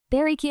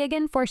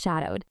Keoghan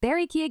Foreshadowed.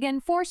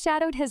 Keoghan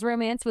foreshadowed his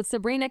romance with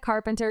Sabrina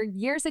Carpenter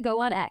years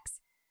ago on X.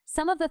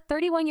 Some of the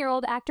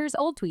 31-year-old actor's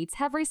old tweets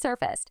have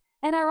resurfaced,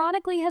 and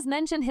ironically has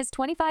mentioned his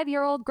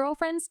 25-year-old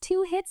girlfriend's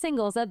 2 hit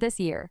singles of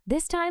this year.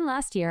 This time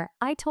last year,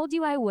 I told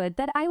you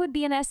that I would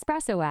be an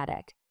espresso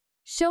addict.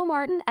 Show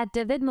Martin at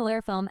David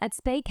Miller film at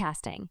Spay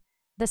casting.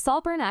 The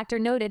Saltburn actor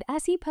noted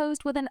as he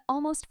posed with an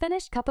almost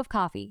finished cup of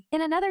coffee.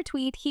 In another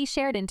tweet he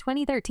shared in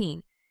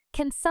 2013,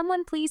 "Can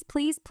someone please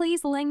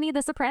lend me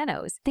The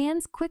Sopranos?"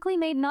 Fans quickly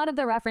made note of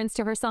the reference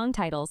to her song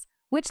titles,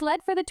 which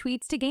led for the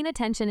tweets to gain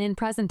attention in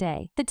present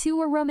day. The two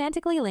were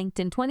romantically linked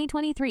in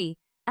 2023,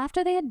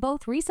 after they had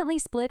both recently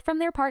split from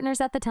their partners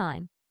at the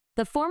time.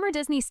 The former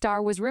Disney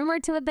star was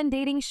rumored to have been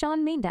dating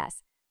Shawn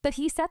Mendes, but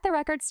he set the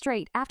record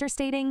straight after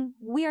stating,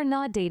 "We are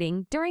not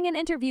dating," during an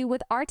interview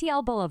with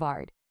RTL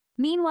Boulevard.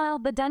 Meanwhile,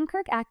 the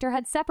Dunkirk actor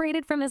had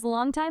separated from his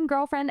longtime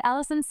girlfriend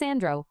Alison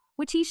Sandro,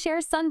 which he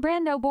shares son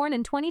Brando, born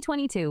in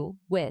 2022,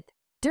 with.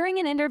 During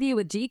an interview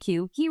with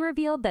GQ, he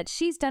revealed that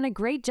she's done a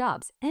great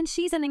job and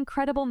she's an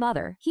incredible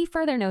mother. He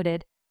further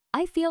noted,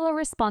 "I feel a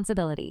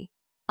responsibility.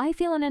 I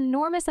feel an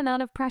enormous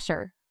amount of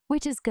pressure,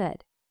 which is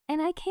good.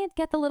 And I can't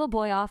get the little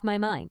boy off my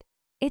mind.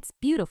 It's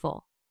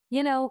beautiful.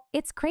 You know,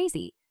 it's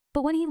crazy.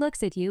 But when he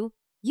looks at you,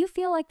 you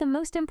feel like the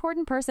most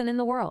important person in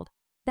the world.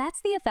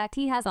 That's the effect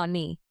he has on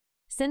me."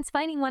 Since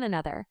finding one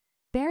another,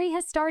 Barry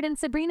has starred in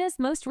Sabrina's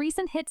most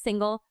recent hit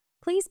single,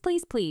 Please,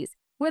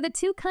 where the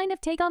two kind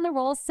of take on the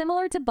roles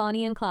similar to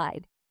Bonnie and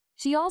Clyde.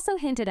 She also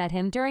hinted at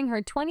him during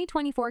her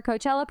 2024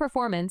 Coachella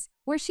performance,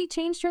 where she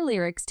changed her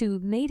lyrics to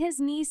 "Made his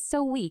knees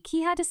so weak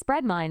he had to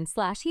spread mine"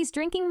 / "He's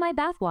drinking my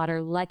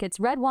bathwater like it's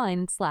red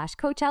wine" /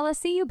 "Coachella,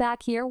 see you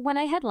back here when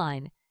I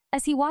headline,"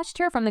 as he watched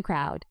her from the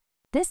crowd.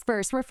 This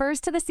verse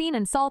refers to the scene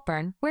in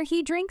Saltburn where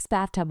he drinks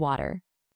bathtub water.